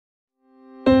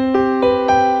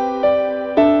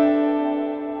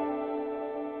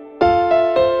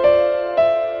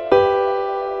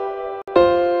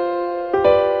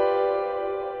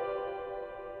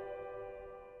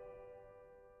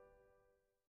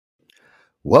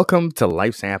Welcome to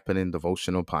Life's Happening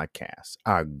Devotional Podcast.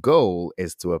 Our goal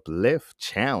is to uplift,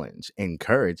 challenge,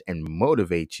 encourage, and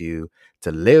motivate you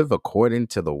to live according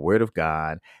to the Word of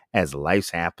God as life's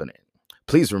happening.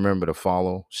 Please remember to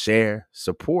follow, share,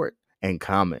 support, and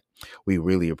comment. We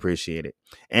really appreciate it.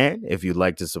 And if you'd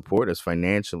like to support us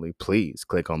financially, please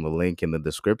click on the link in the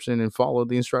description and follow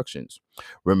the instructions.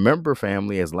 Remember,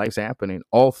 family, as life's happening,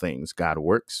 all things God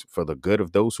works for the good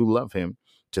of those who love Him,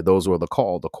 to those who are the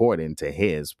called according to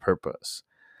his purpose.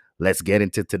 Let's get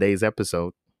into today's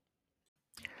episode.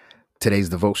 Today's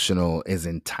devotional is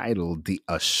entitled The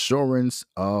Assurance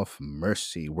of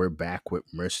Mercy. We're back with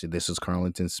mercy. This is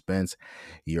Carlton Spence,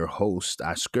 your host.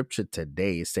 Our scripture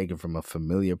today is taken from a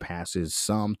familiar passage,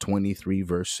 Psalm 23,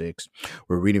 verse 6.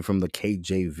 We're reading from the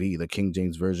KJV, the King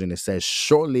James Version. It says,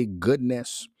 "Surely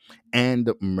goodness and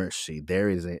mercy," there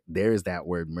is that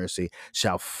word mercy,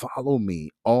 "shall follow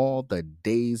me all the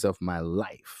days of my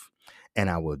life, and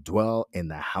I will dwell in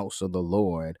the house of the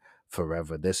Lord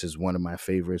forever." This is one of my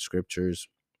favorite scriptures,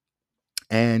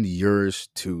 and yours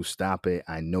too. Stop it.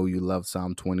 I know you love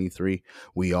Psalm 23.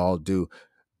 We all do.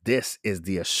 This is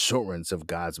the assurance of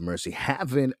God's mercy.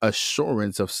 Having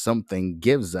assurance of something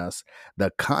gives us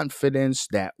the confidence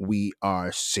that we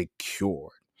are secure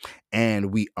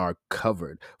and we are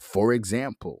covered. For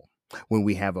example, when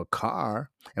we have a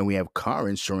car and we have car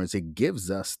insurance, it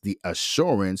gives us the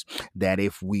assurance that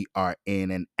if we are in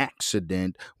an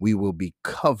accident, we will be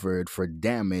covered for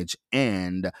damage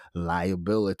and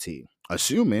liability.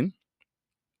 Assuming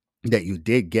that you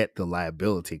did get the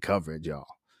liability coverage, y'all.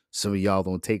 Some of y'all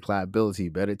don't take liability.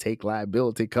 You better take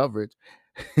liability coverage.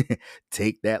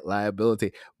 Take that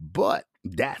liability. But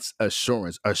that's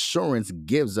assurance. Assurance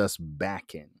gives us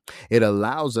backing. It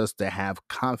allows us to have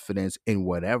confidence in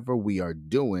whatever we are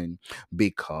doing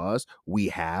because we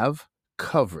have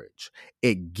coverage.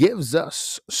 It gives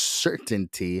us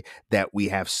certainty that we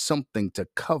have something to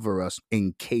cover us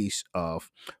in case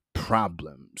of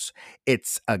problems.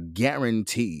 It's a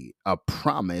guarantee, a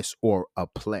promise, or a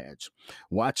pledge.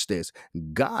 Watch this.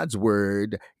 God's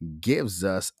word gives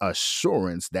us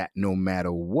assurance that no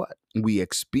matter what we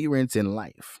experience in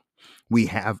life, we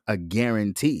have a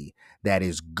guarantee that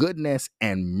His goodness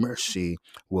and mercy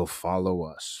will follow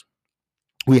us.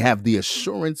 We have the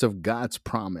assurance of God's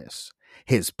promise,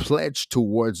 his pledge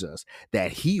towards us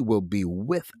that he will be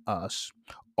with us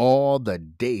all the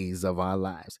days of our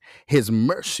lives. His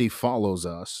mercy follows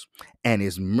us and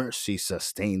his mercy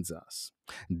sustains us.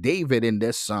 David in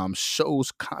this psalm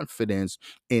shows confidence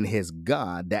in his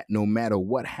God that no matter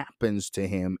what happens to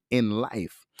him in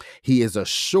life, he is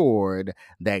assured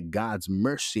that God's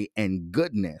mercy and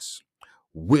goodness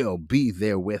will be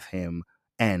there with him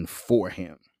and for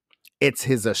him. It's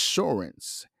his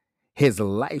assurance, his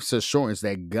life's assurance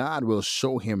that God will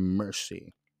show him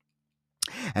mercy.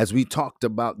 As we talked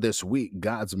about this week,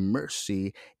 God's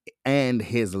mercy and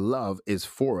his love is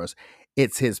for us.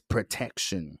 It's his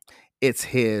protection. It's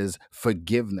his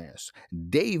forgiveness.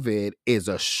 David is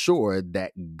assured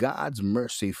that God's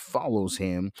mercy follows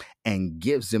him and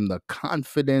gives him the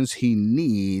confidence he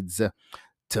needs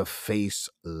to face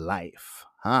life.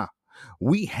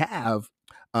 We have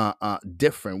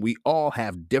we all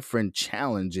have different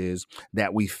challenges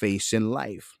that we face in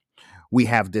life. We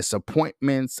have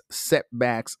disappointments,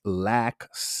 setbacks, lack,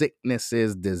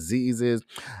 sicknesses, diseases,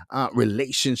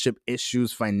 relationship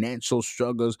issues, financial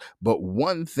struggles. But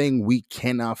one thing we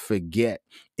cannot forget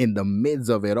in the midst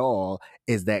of it all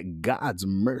is that God's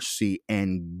mercy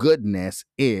and goodness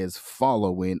is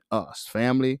following us.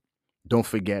 Family, don't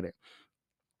forget it.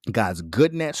 God's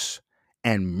goodness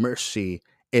and mercy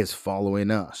is following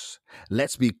us.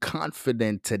 Let's be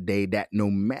confident today that no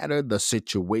matter the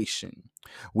situation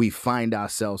we find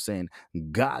ourselves in,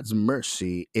 God's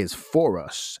mercy is for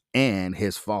us and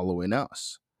his following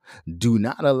us. Do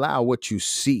not allow what you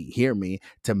see, hear me,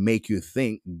 to make you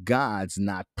think God's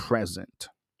not present.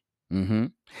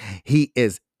 Mhm. He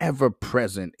is ever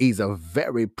present. He's a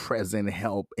very present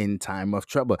help in time of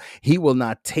trouble. He will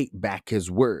not take back his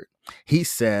word. He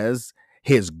says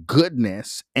his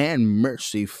goodness and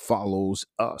mercy follows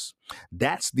us.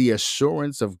 That's the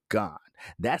assurance of God.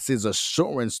 That's his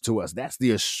assurance to us. That's the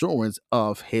assurance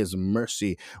of his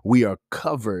mercy. We are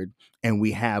covered and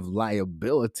we have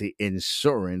liability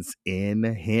insurance in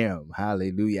him.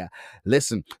 Hallelujah.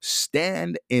 Listen,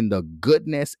 stand in the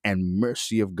goodness and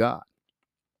mercy of God.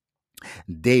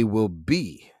 They will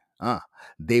be.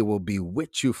 They will be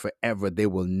with you forever. They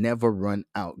will never run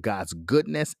out. God's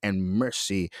goodness and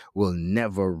mercy will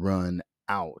never run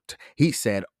out. He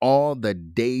said, all the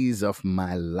days of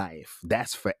my life.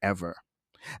 That's forever.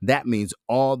 That means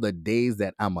all the days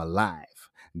that I'm alive.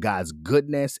 God's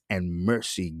goodness and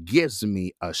mercy gives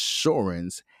me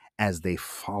assurance as they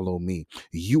follow me.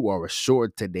 You are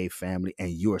assured today, family,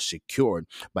 and you are secured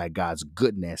by God's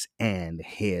goodness and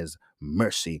his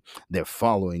mercy. They're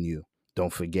following you.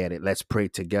 Don't forget it. Let's pray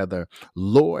together.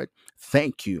 Lord,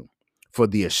 thank you for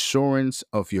the assurance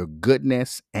of your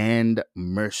goodness and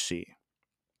mercy.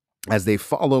 As they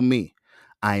follow me,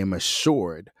 I am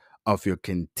assured of your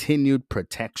continued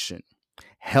protection,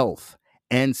 health,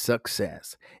 and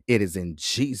success. It is in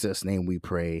Jesus' name we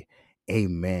pray.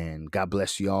 Amen. God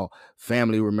bless you all.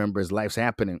 Family, remembers life's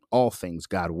happening. All things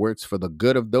God works for the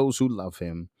good of those who love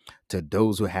him, to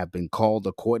those who have been called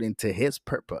according to his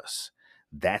purpose.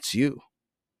 That's you.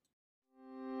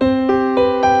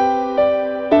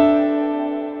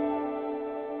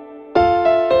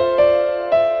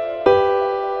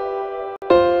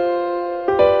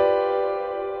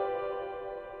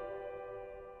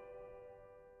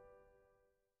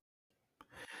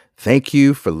 Thank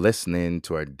you for listening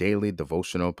to our daily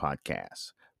devotional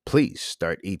podcast. Please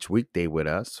start each weekday with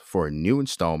us for a new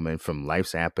installment from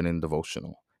Life's Happening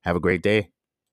Devotional. Have a great day.